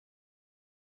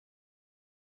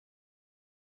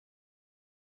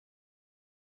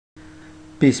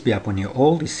Peace be upon you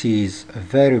all. This is a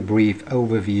very brief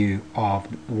overview of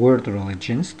world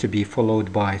religions to be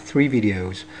followed by 3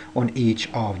 videos on each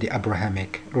of the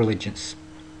Abrahamic religions.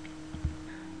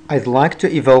 I'd like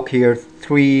to evoke here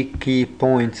 3 key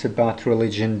points about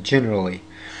religion generally.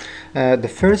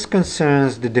 The first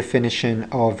concerns the definition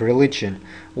of religion.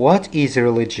 What is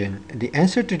religion? The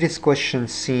answer to this question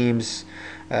seems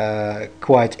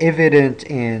quite evident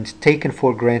and taken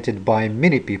for granted by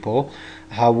many people.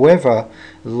 However,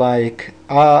 like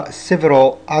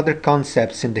several other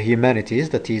concepts in the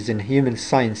humanities, that is in human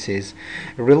sciences,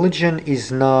 religion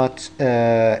is not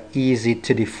easy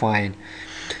to define.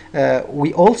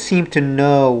 We all seem to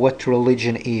know what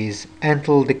religion is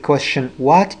until the question,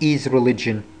 what is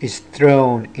religion, is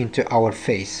thrown into our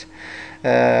face.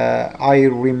 I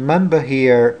remember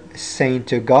here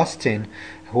Saint Augustine,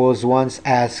 who was once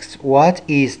asked, what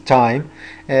is time?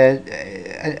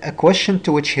 A question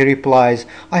to which he replies,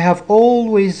 I have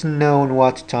always known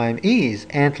what time is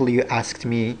until you asked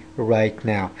me right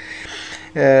now.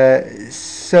 Why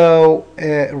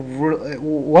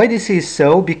this is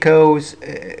so? Because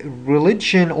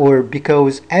religion, or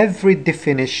because every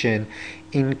definition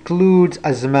includes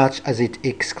as much as it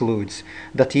excludes.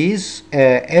 That is,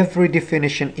 every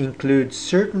definition includes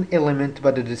certain element,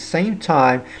 but at the same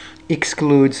time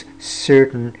excludes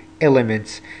certain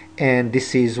elements. And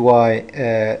this is why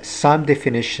some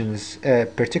definitions,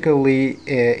 particularly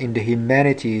in the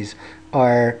humanities,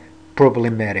 are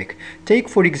problematic. Take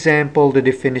for example the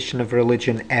definition of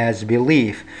religion as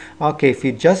belief. Okay, if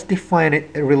you just define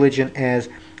it, religion as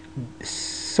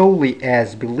solely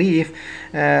as belief,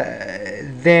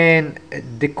 then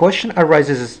the question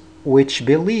arises, which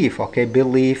belief? Okay,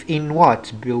 belief in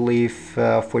what? Belief,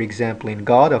 for example, in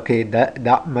God. Okay,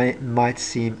 that might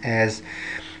seem as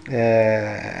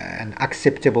an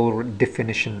acceptable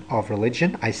definition of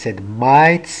religion. I said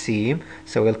might seem,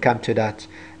 so we'll come to that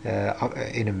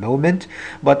in a moment.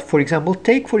 But for example,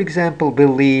 take for example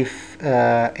belief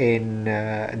in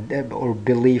or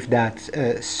belief that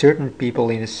certain people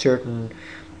in a certain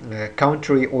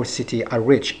country or city are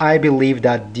rich. I believe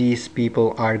that these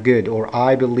people are good, or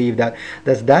I believe that.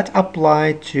 Does that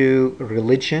apply to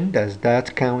religion? Does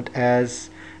that count as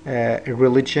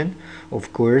religion?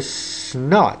 Of course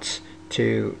not.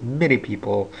 To many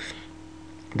people,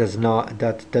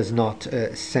 that does not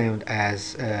sound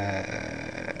as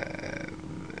a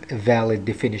valid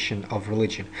definition of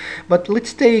religion. But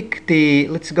let's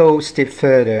go a step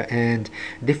further and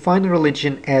define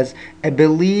religion as a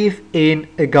belief in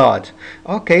a God.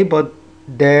 Okay, but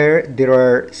there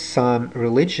are some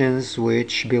religions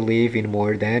which believe in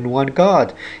more than one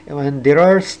God, and there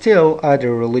are still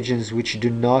other religions which do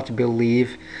not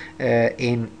believe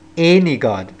in any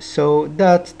God. So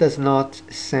that does not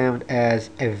sound as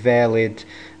a valid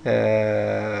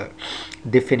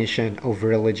definition of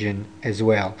religion as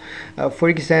well. For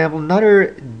example,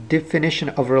 another definition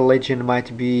of religion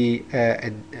might be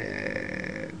a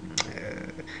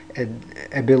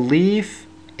belief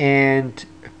and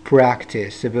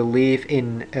practice, a belief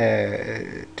in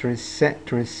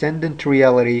transcendent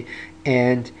reality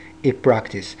and a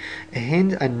practice,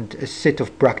 and a set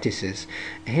of practices.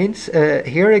 Hence,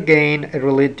 here again,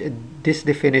 this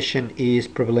definition is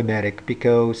problematic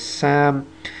because some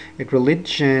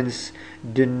religions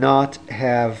do not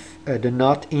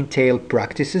entail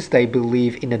practices. They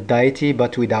believe in a deity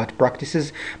but without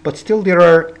practices. But still, there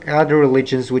are other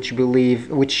religions which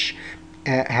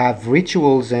have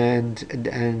rituals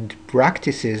and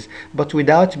practices, but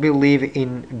without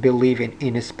believing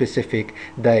in a specific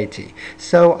deity.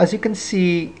 So as you can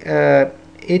see,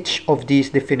 each of these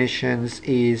definitions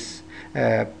is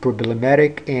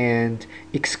problematic and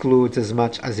excludes as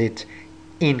much as it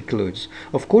includes.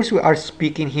 Of course, we are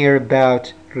speaking here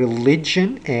about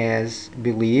religion as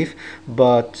belief,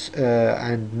 but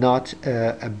and not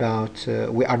about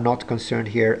we are not concerned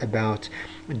here about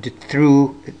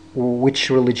which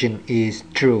religion is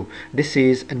true. This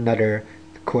is another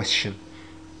question.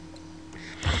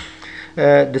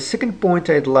 The second point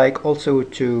I'd like also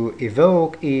to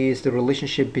evoke is the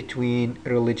relationship between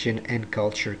religion and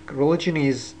culture. Religion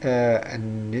is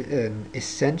an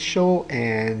essential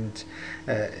and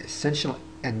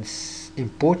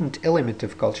important element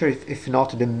of culture, if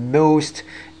not the most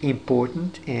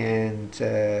important and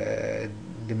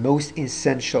the most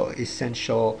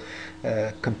essential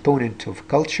component of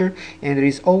culture. And there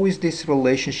is always this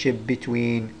relationship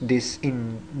between this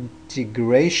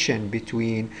integration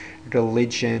between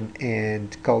religion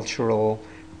and cultural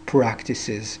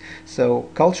practices. So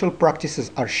cultural practices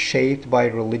are shaped by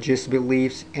religious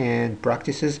beliefs and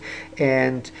practices,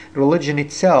 and religion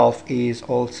itself is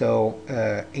also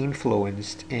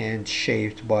influenced and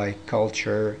shaped by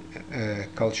cultural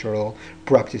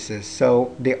practices.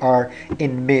 So they are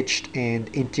enmeshed and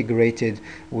integrated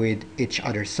with each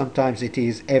other. Sometimes it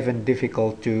is even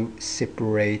difficult to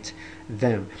separate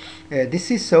them.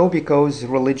 This is so because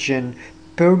religion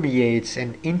permeates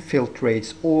and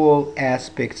infiltrates all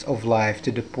aspects of life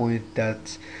to the point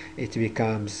that it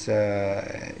becomes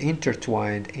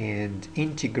intertwined and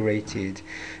integrated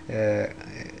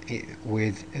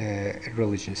with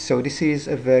religion. So this is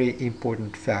a very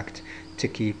important fact to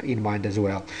keep in mind as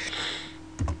well.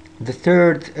 The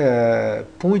third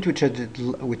point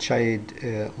which I'd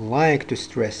like to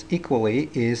stress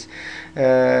equally is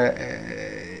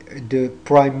the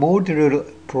primordial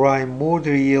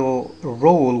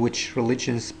role which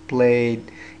religions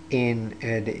played in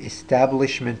the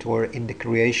establishment or in the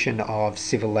creation of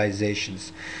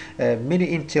civilizations. Many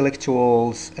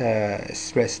intellectuals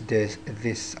stress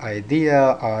this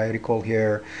idea. I recall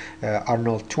here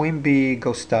Arnold Toynbee,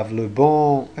 Gustave Le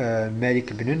Bon,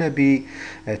 Malik Ibn Nabi,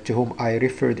 to whom I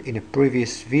referred in a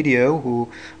previous video,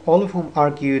 all of whom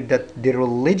argued that the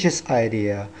religious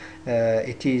idea,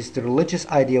 it is the religious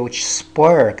idea which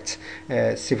sparked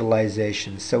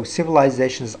civilizations. So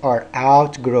civilizations are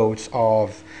outgrowths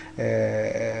of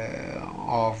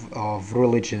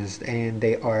religions, and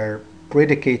they are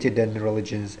predicated on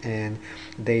religions, and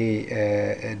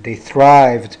they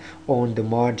thrived on the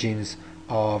margins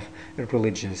of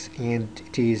religions, and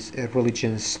it is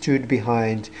religions stood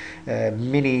behind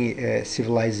many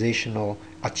civilizational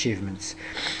achievements.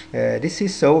 This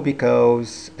is so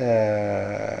because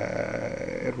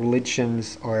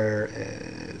religions are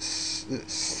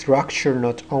structure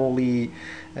not only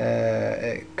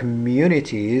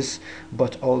communities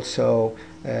but also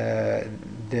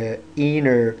the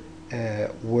inner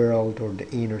world or the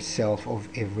inner self of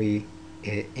every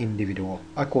individual,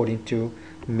 according to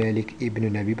Malik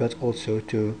Ibn Nabi, but also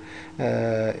to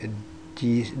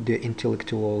the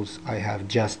intellectuals I have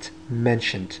just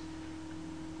mentioned.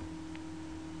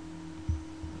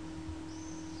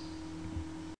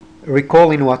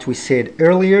 Recalling what we said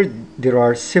earlier, there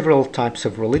are several types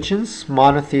of religions.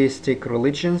 Monotheistic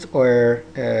religions, or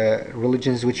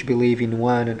religions which believe in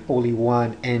one and only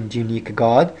one and unique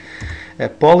God.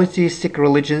 Polytheistic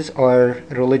religions are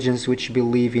religions which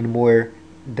believe in more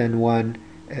than one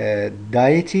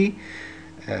deity,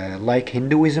 like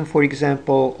Hinduism, for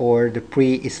example, or the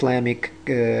pre-Islamic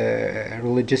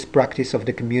religious practice of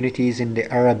the communities in the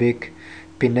Arabic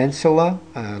Peninsula,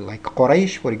 like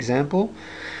Quraysh, for example.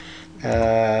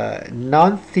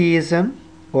 Non-theism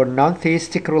or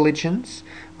non-theistic religions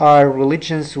are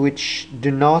religions which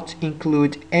do not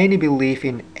include any belief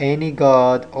in any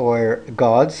god or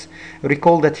gods.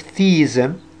 Recall that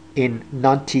theism in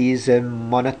non-theism,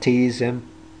 monotheism,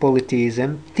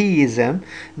 polytheism, theism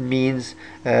means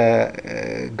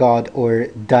god or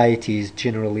deities,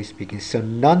 generally speaking. So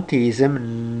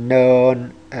non-theism,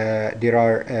 there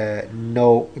are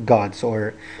no gods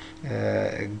or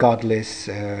godless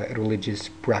religious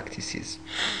practices.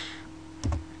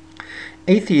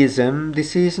 Atheism,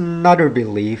 this is another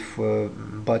belief,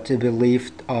 but a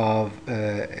belief of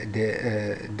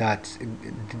that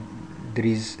there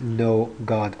is no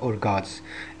God or gods,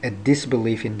 a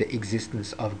disbelief in the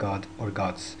existence of God or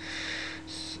gods.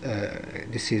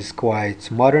 This is quite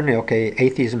modern. Okay,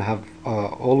 atheism have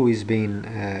always been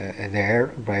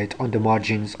there, right, on the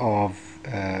margins of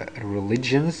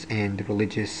religions and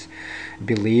religious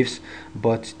beliefs,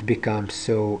 but it becomes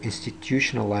so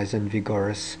institutionalized and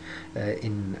vigorous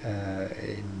in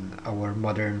our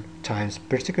modern times,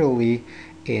 particularly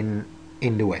in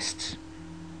the West.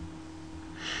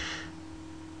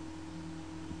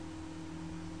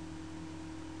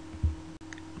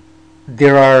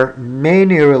 There are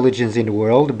many religions in the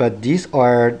world, but these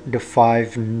are the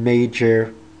 5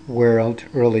 major world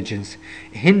religions.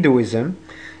 Hinduism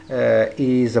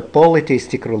is a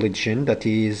polytheistic religion, that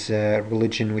is a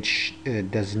religion which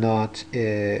does not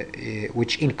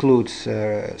which includes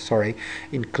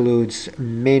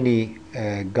many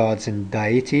gods and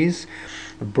deities.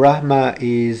 Brahma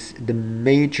is the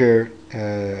major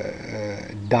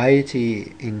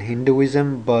deity in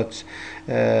Hinduism, but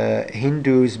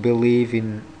Hindus believe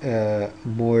in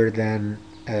more than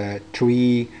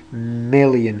 3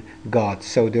 million gods.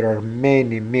 So there are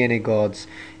many gods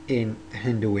in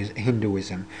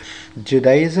Hinduism.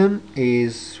 Judaism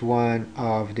is one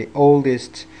of the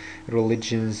oldest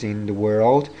religions in the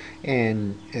world,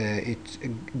 and it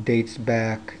dates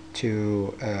back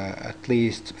to at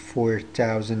least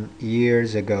 4,000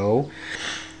 years ago,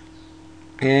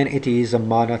 and it is a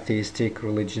monotheistic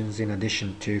religion in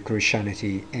addition to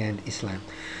Christianity and Islam.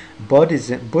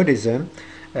 Buddhism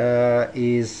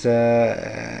is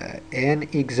an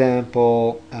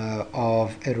example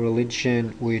of a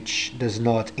religion which does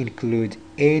not include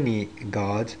any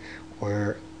god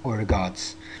or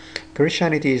gods.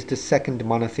 Christianity is the second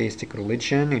monotheistic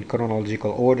religion in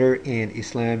chronological order, and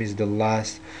Islam is the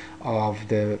last of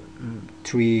the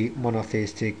three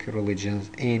monotheistic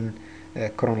religions in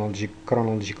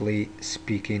chronologically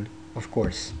speaking, of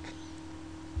course.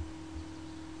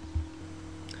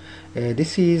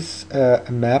 This is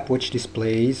a map which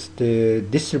displays the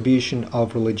distribution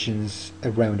of religions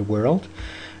around the world.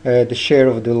 The share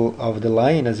of the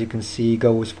line, as you can see,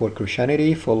 goes for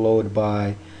Christianity, followed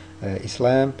by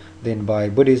Islam, then by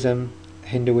Buddhism,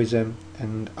 Hinduism,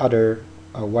 and other,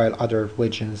 while other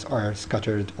religions are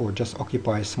scattered or just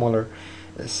occupy smaller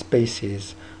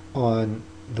spaces on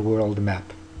the world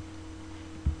map.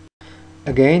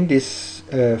 Again, this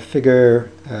figure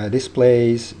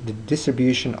displays the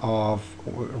distribution of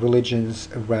religions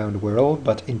around the world,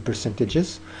 but in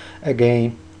percentages.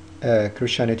 Again,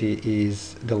 Christianity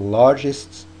is the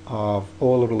largest of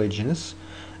all religions,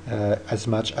 as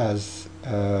much as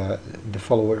the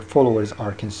followers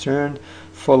are concerned,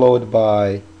 followed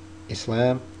by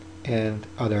Islam and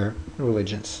other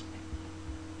religions.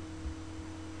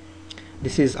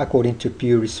 This is according to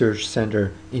Pew Research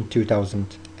Center in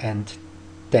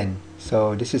 2010.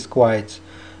 So this is quite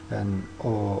an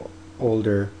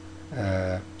older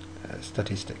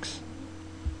statistics.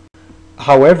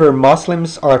 However,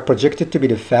 Muslims are projected to be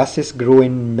the fastest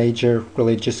growing major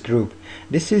religious group.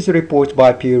 This is a report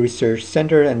by Pew Research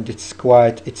Center, and it's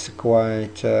quite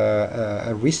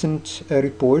a recent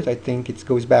report. I think it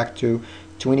goes back to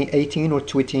 2018 or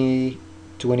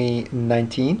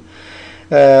 2019.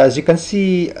 As you can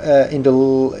see in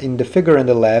the figure on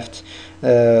the left,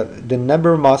 the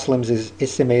number of Muslims is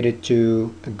estimated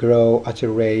to grow at a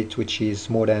rate which is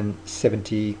more than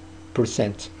 70%.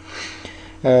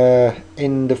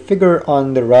 In the figure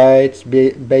on the right,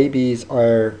 babies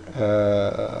are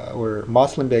or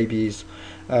Muslim babies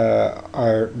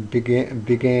are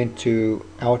begin to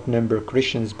outnumber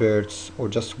Christians' births, or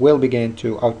just will begin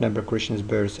to outnumber Christians'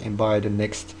 births, and by the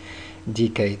next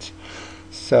decade.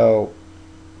 So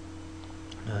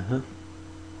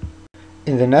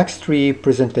in the next three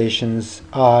presentations,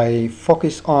 I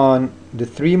focus on the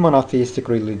three monotheistic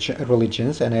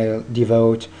religions, and I'll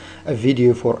devote a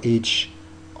video for each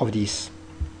of these.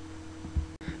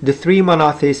 The three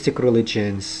monotheistic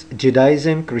religions,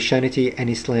 Judaism, Christianity, and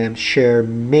Islam, share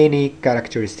many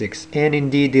characteristics, and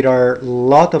indeed there are a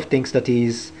lot of things that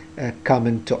is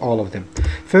common to all of them.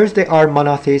 First, they are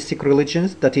monotheistic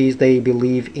religions, that is, they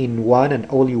believe in one and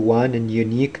only one and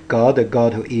unique God, a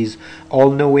God who is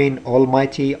all-knowing,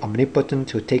 almighty, omnipotent,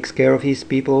 who takes care of his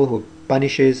people, who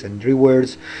punishes and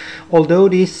rewards. Although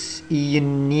this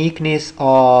uniqueness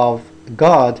of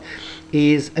God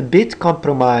is a bit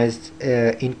compromised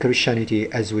in Christianity,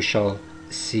 as we shall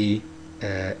see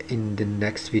in the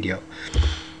next video.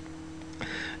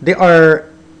 They are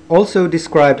also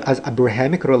described as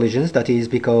Abrahamic religions, that is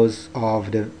because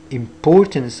of the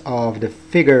importance of the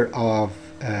figure of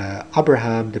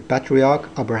Abraham, the patriarch,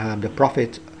 Abraham, the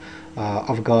prophet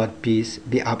of God, peace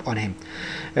be upon him.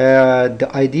 The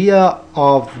idea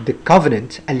of the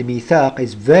covenant, al-mithaq,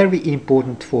 is very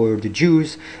important for the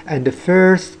Jews, and the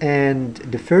first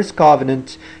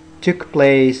covenant took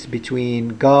place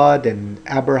between God and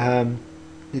Abraham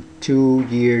 2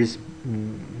 years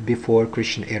before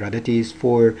Christian era, that is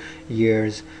 4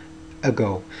 years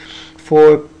ago.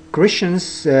 For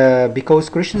Christians, because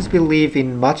Christians believe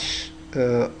in much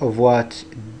of what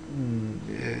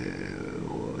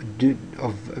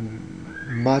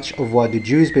the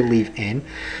Jews believe in,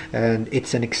 and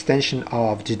it's an extension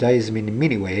of Judaism in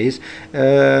many ways.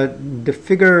 The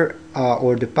figure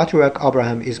or the patriarch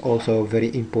Abraham is also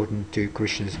very important to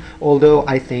Christians, although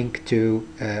I think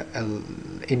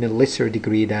in a lesser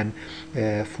degree than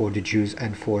for the Jews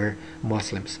and for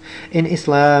Muslims. In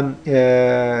Islam,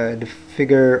 the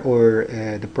figure or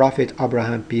the prophet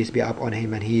Abraham, peace be upon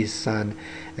him, and his son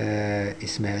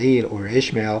Ismail or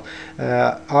Ishmael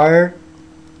are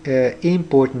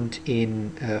important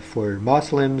in for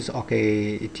Muslims.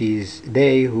 Okay, it is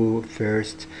they who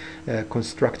first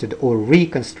constructed or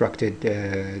reconstructed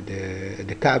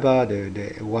the Kaaba,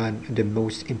 the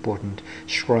most important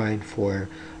shrine for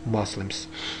Muslims.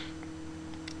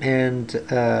 And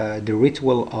the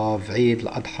ritual of Eid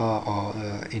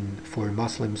al-Adha for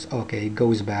Muslims, okay,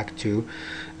 goes back to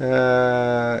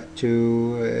the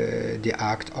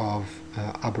act of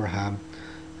Abraham,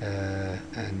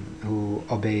 and who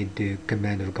obeyed the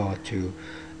command of God to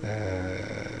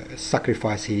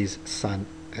sacrifice his son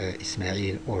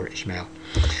Ismail or Ishmael.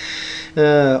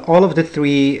 All of the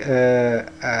three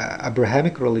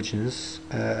Abrahamic religions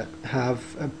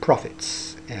have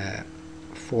prophets.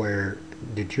 For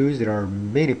the Jews, there are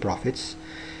many prophets,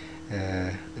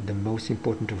 the most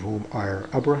important of whom are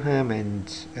Abraham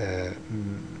and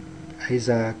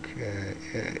Isaac,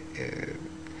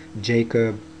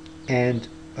 Jacob, and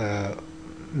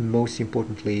most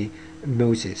importantly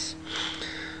Moses.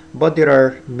 But there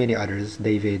are many others: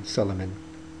 David, Solomon,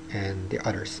 and the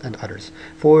others and others.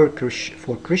 For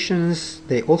Christians,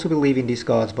 they also believe in these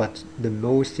gods, but the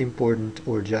most important,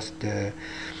 or just the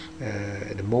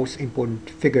most important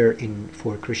figure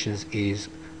for Christians is,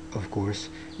 of course,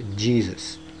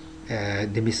 Jesus,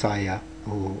 the Messiah,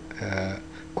 who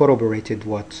corroborated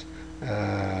what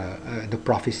the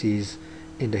prophecies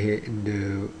in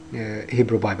the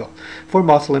Hebrew Bible. For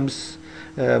Muslims,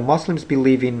 Muslims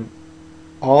believe in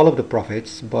all of the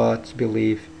prophets, but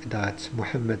believe that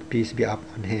Muhammad, peace be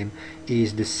upon him,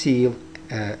 is the seal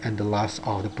and the last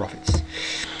of the prophets.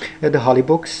 The holy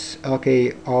books,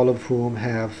 okay, all of whom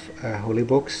have holy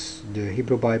books: the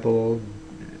Hebrew Bible,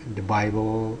 the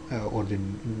Bible, or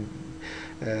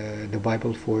the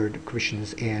Bible for the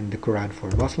Christians, and the Quran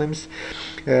for Muslims.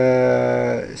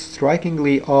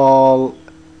 Strikingly, all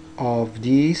of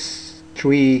these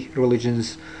three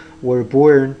religions were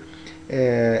born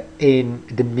in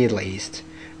the Middle East.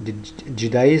 The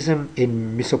Judaism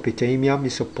in Mesopotamia,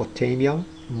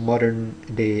 modern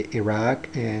day Iraq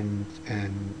and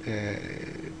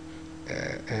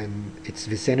its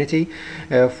vicinity.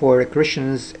 For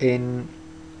Christians in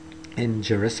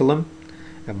Jerusalem,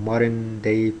 modern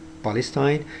day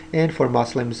Palestine, and for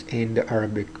Muslims in the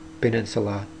Arabic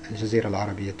Peninsula, Jazira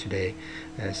al-Arabiya today,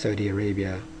 Saudi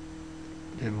Arabia,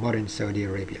 modern Saudi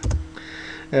Arabia.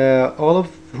 All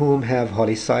of whom have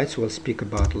holy sites we'll speak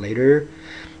about later.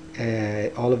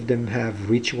 All of them have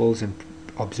rituals and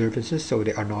observances, so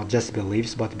they are not just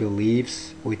beliefs, but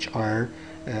beliefs which are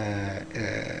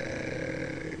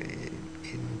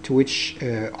to which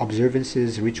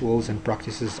observances, rituals, and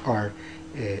practices are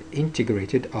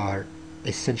integrated, are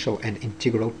essential and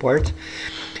integral part.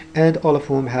 And all of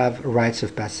whom have rites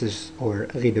of passage or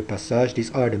rite de passage.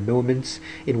 These are the moments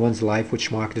in one's life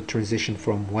which mark the transition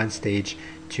from one stage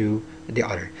to the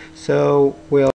other. So we'll